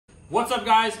What's up,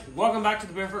 guys? Welcome back to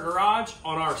the Barefoot Garage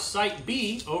on our Site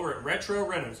B over at Retro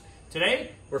Renos.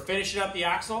 Today, we're finishing up the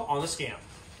axle on the Scamp.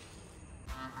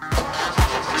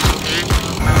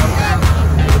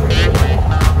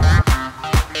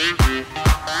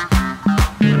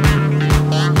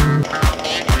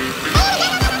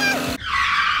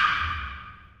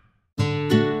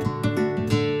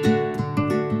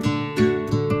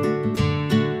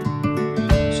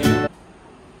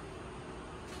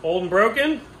 Old and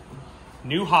broken,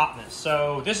 new hotness.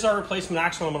 So this is our replacement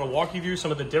axle. I'm going to walk you through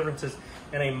some of the differences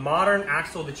in a modern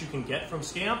axle that you can get from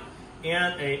Scamp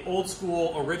and a old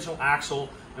school original axle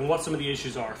and what some of the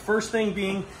issues are. First thing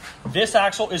being, this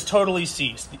axle is totally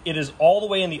seized. It is all the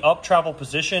way in the up travel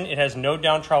position. It has no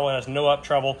down travel, it has no up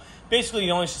travel. Basically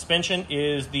the only suspension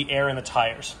is the air in the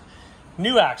tires.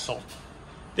 New axle.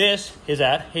 This is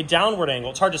at a downward angle.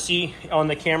 It's hard to see on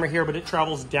the camera here, but it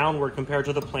travels downward compared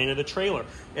to the plane of the trailer.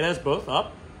 It has both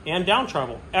up and down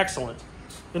travel. Excellent.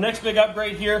 The next big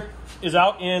upgrade here is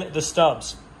out in the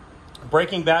stubs.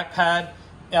 Braking pad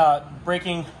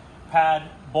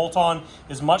bolt-on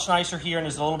is much nicer here and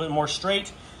is a little bit more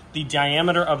straight. The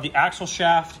diameter of the axle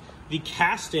shaft, the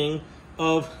casting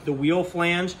of the wheel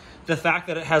flange, the fact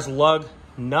that it has lug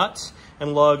nuts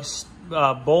and lug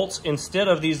bolts instead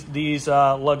of these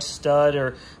lug stud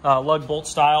or lug bolt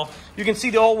style. You can see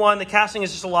the old one, the casting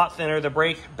is just a lot thinner. The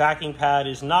brake backing pad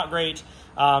is not great,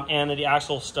 and the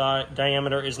axle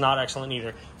diameter is not excellent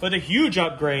either. But the huge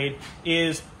upgrade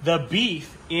is the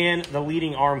beef in the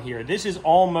leading arm here. This is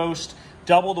almost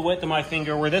double the width of my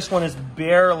finger, where this one is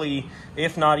barely,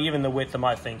 if not even, the width of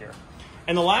my finger.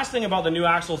 And the last thing about the new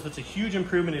axles that's a huge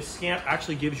improvement is Scamp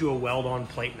actually gives you a weld-on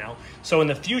plate now. So in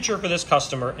the future for this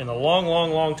customer, in a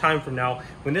long time from now,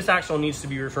 when this axle needs to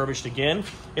be refurbished again,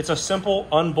 it's a simple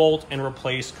unbolt and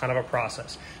replace kind of a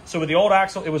process. So with the old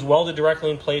axle, it was welded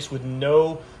directly in place with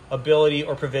no ability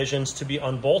or provisions to be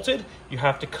unbolted. You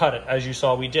have to cut it, as you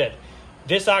saw we did.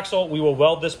 This axle, we will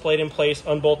weld this plate in place,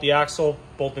 unbolt the axle,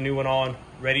 bolt the new one on,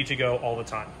 ready to go all the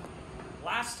time.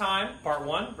 Last time, part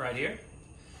one, right here,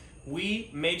 we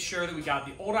made sure that we got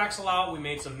the old axle out. We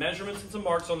made some measurements and some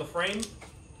marks on the frame.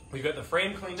 We got the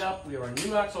frame cleaned up. We have our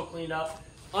new axle cleaned up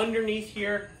underneath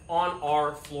here on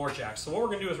our floor jack. So what we're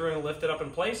gonna do is we're gonna lift it up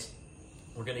in place.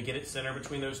 We're gonna get it centered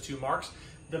between those two marks.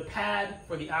 The pad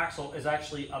for the axle is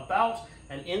actually about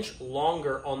an inch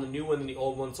longer on the new one than the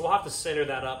old one. So we'll have to center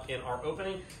that up in our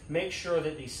opening. Make sure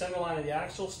that the center line of the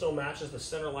axle still matches the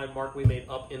center line mark we made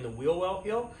up in the wheel well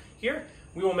here.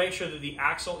 We will make sure that the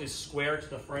axle is square to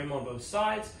the frame on both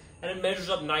sides, and it measures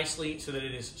up nicely so that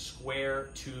it is square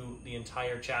to the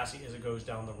entire chassis as it goes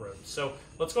down the road. So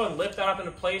let's go ahead and lift that up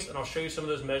into place, and I'll show you some of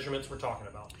those measurements we're talking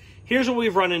about. Here's what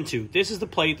we've run into. This is the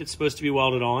plate that's supposed to be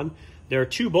welded on. There are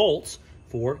two bolts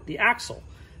for the axle.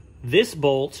 This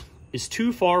bolt is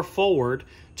too far forward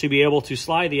to be able to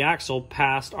slide the axle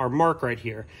past our mark right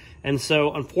here. And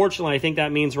so unfortunately, I think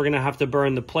that means we're gonna have to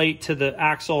burn the plate to the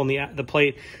axle and the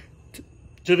plate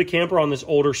to the camper on this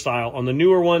older style. On the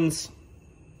newer ones,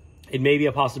 it may be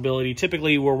a possibility.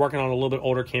 Typically, we're working on a little bit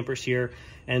older campers here.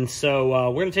 And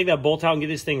so we're gonna take that bolt out and get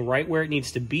this thing right where it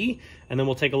needs to be. And then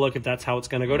we'll take a look if that's how it's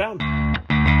gonna go down.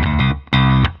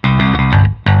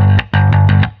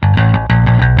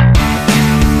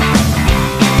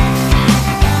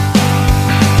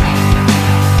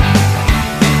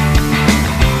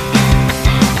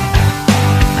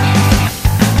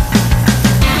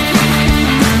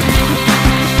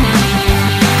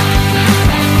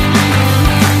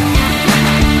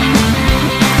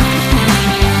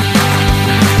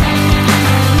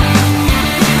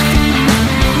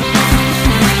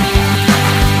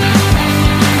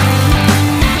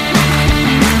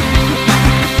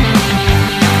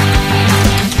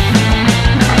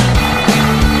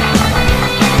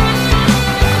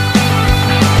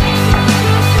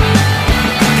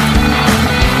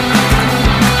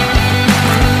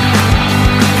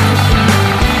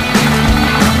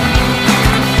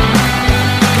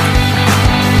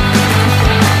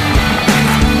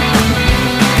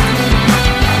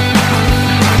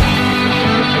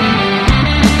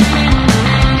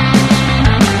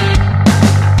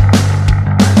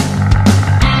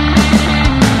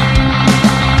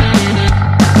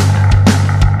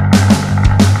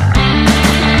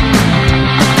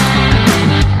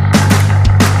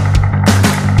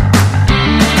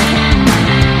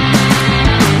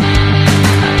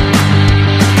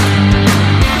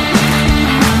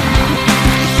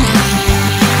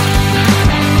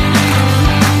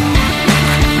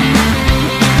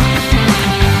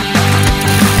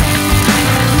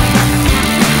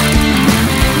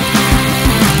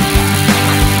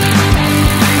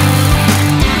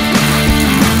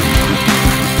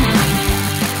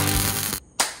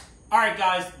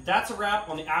 guys, that's a wrap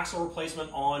on the axle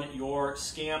replacement on your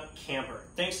Scamp camper.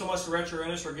 Thanks so much to Retro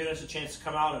Owners for giving us a chance to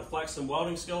come out and flex some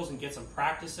welding skills and get some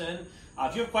practice in.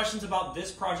 If you have questions about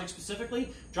this project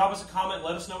specifically, drop us a comment,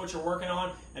 let us know what you're working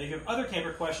on. And if you have other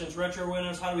camper questions, Retro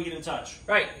Owners, how do we get in touch?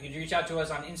 Right, you can reach out to us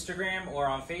on Instagram or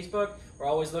on Facebook. We're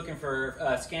always looking for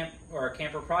Scamp or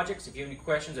camper projects. If you have any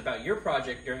questions about your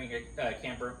project during a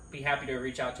camper, be happy to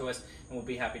reach out to us and we'll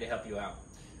be happy to help you out.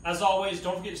 As always,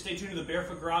 don't forget to stay tuned to the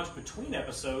Barefoot Garage between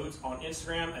episodes on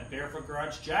Instagram at Barefoot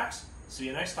Garage Jacks. See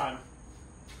you next time.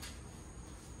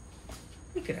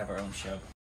 We could have our own show.